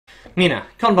Mina,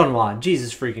 konbanwa,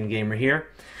 JesusFreakinGamer here.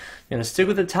 I'm going to stick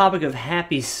with the topic of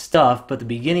happy stuff, but the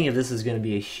beginning of this is going to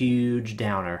be a huge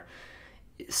downer.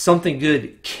 Something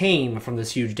good came from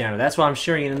this huge downer. That's why I'm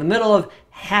sharing it in the middle of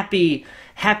happy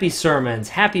sermons,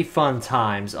 happy fun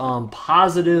times,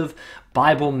 positive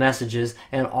Bible messages,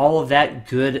 and all of that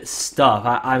good stuff.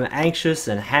 I'm anxious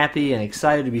and happy and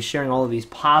excited to be sharing all of these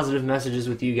positive messages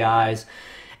with you guys.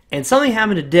 And something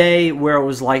happened today where it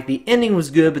was like the ending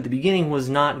was good, but the beginning was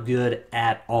not good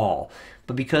at all.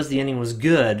 But because the ending was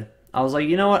good, I was like,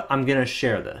 you know what? I'm going to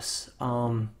share this.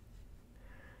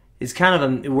 It's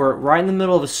kind of we're right in the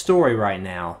middle of a story right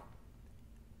now.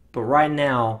 But right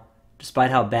now,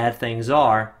 despite how bad things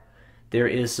are, there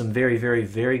is some very, very,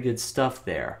 very good stuff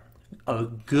there. A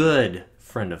good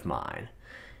friend of mine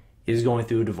is going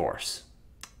through a divorce.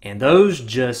 And those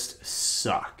just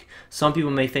suck. Some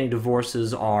people may think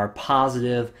divorces are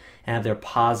positive and have their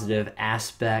positive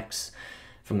aspects.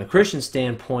 From the Christian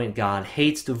standpoint, God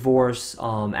hates divorce.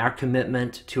 Our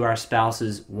commitment to our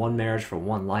spouses, one marriage for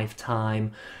one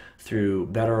lifetime, through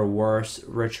better or worse,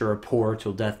 richer or poorer,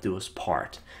 till death do us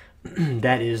part.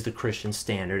 That is the Christian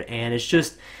standard. And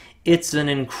it's an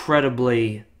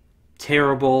incredibly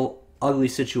terrible, ugly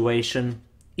situation.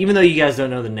 Even though you guys don't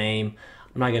know the name,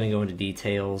 I'm not going to go into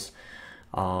details.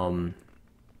 And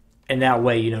that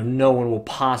way, no one will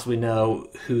possibly know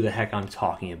who the heck I'm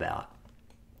talking about.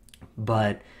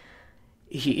 But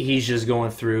he's going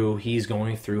through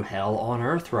hell on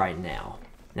earth right now.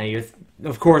 Now,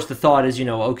 of course, the thought is,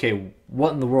 okay,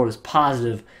 what in the world is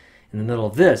positive in the middle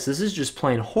of this? This is just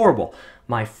plain horrible.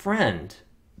 My friend,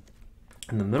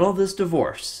 in the middle of this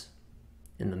divorce,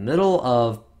 in the middle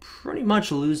of pretty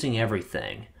much losing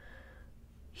everything,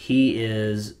 he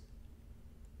is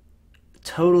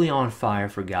totally on fire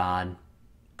for God,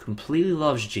 completely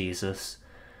loves Jesus,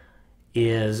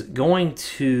 is going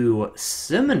to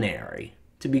seminary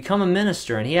to become a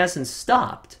minister, and he hasn't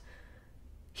stopped.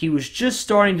 He was just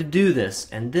starting to do this,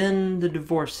 and then the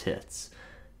divorce hits.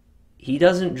 He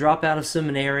doesn't drop out of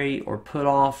seminary or put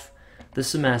off the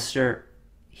semester.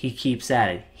 He keeps at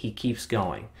it. He keeps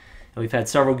going. And we've had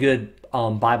several good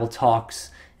Bible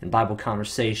talks and Bible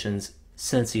conversations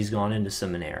since he's gone into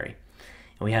seminary.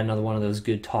 And we had another one of those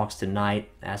good talks tonight,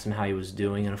 asked him how he was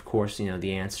doing, and of course,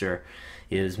 the answer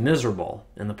is miserable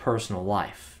in the personal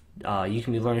life. You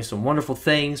can be learning some wonderful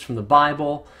things from the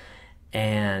Bible,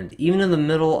 and even in the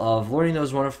middle of learning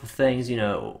those wonderful things,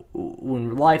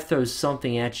 when life throws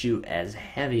something at you as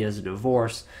heavy as a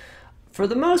divorce, for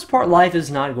the most part, life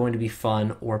is not going to be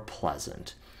fun or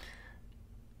pleasant.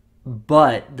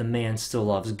 But the man still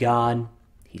loves God.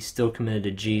 He's still committed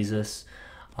to Jesus.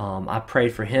 I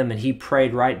prayed for him, and he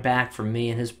prayed right back for me,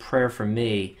 and his prayer for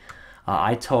me,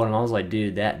 I told him, I was like,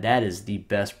 dude, that is the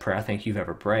best prayer I think you've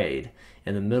ever prayed.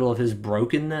 In the middle of his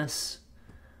brokenness,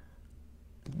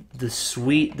 the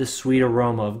sweet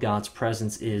aroma of God's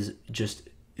presence is just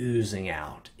oozing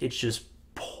out. It's just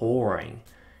pouring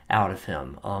out of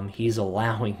him. He's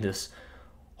allowing this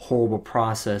horrible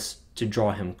process to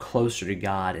draw him closer to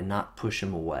God and not push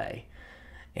him away.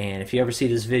 And if you ever see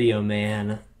this video,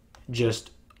 man,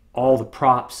 just all the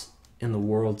props in the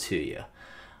world to you.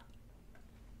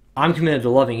 I'm committed to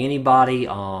loving anybody,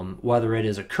 whether it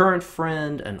is a current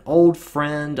friend, an old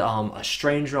friend, a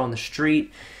stranger on the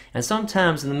street. And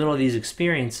sometimes in the middle of these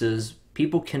experiences,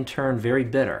 people can turn very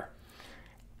bitter.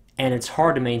 And it's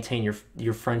hard to maintain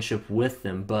your friendship with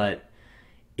them, but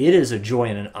it is a joy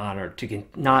and an honor to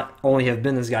not only have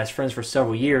been this guy's friends for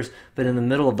several years, but in the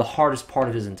middle of the hardest part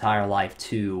of his entire life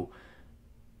to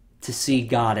see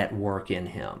God at work in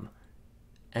him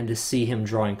and to see him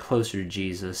drawing closer to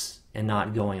Jesus and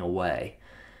not going away,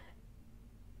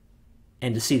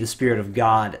 and to see the Spirit of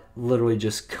God literally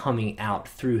just coming out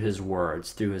through his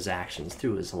words, through his actions,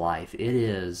 through his life. It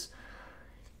is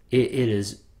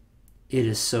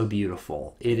so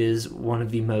beautiful. It is one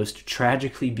of the most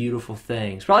tragically beautiful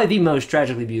things, probably the most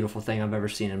tragically beautiful thing I've ever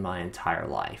seen in my entire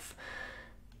life.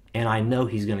 And I know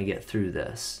he's going to get through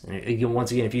this. And again,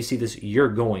 once again, if you see this, you're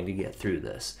going to get through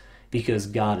this because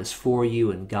God is for you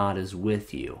and God is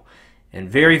with you. And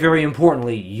very, very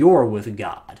importantly, you're with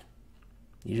God.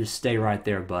 You just stay right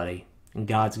there, buddy. And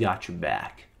God's got your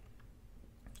back.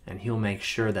 And he'll make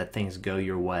sure that things go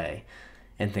your way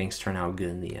and things turn out good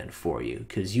in the end for you.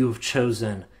 Because you have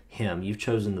chosen him. You've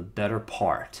chosen the better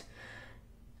part.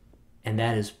 And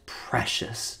that is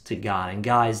precious to God. And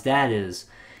guys, that is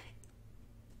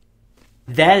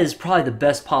probably the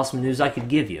best possible news I could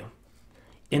give you.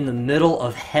 In the middle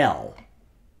of hell,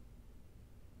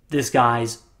 this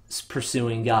guy's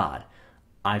pursuing God.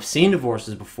 I've seen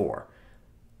divorces before,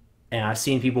 and I've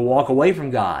seen people walk away from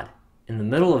God in the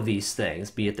middle of these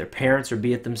things, be it their parents or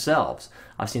be it themselves.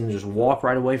 I've seen them just walk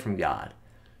right away from God.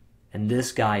 And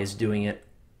this guy is doing it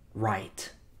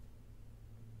right.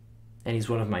 And he's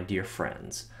one of my dear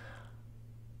friends.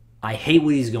 I hate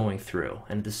what he's going through,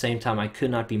 and at the same time, I could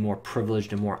not be more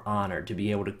privileged and more honored to be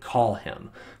able to call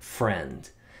him friend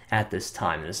at this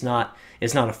time. And it's not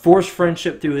a forced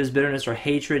friendship through his bitterness or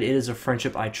hatred. It is a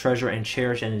friendship I treasure and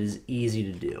cherish, and it is easy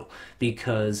to do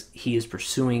because he is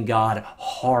pursuing God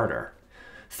harder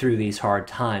through these hard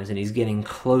times, and he's getting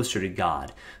closer to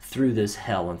God through this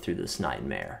hell and through this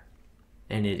nightmare.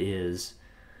 And it is,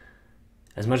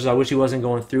 as much as I wish he wasn't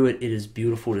going through it, it is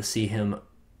beautiful to see him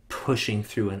pushing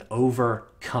through and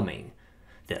overcoming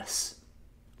this.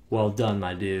 Well done,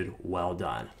 my dude. Well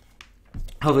done.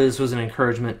 Hopefully this was an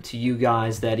encouragement to you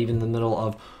guys that even in the middle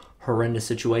of horrendous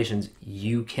situations,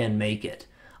 you can make it.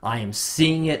 I am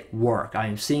seeing it work. I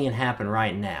am seeing it happen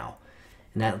right now.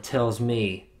 And that tells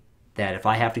me that if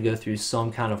I have to go through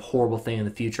some kind of horrible thing in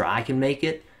the future, I can make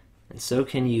it. And so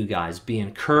can you guys. Be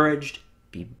encouraged.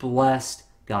 Be blessed.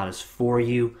 God is for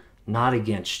you, not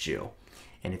against you.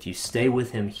 And if you stay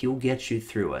with him, he'll get you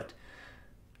through it.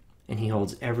 And he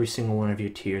holds every single one of your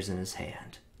tears in his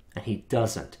hand. And he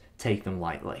doesn't take them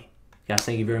lightly. Guys,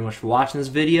 thank you very much for watching this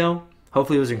video.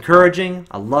 Hopefully it was encouraging.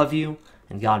 I love you,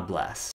 and God bless.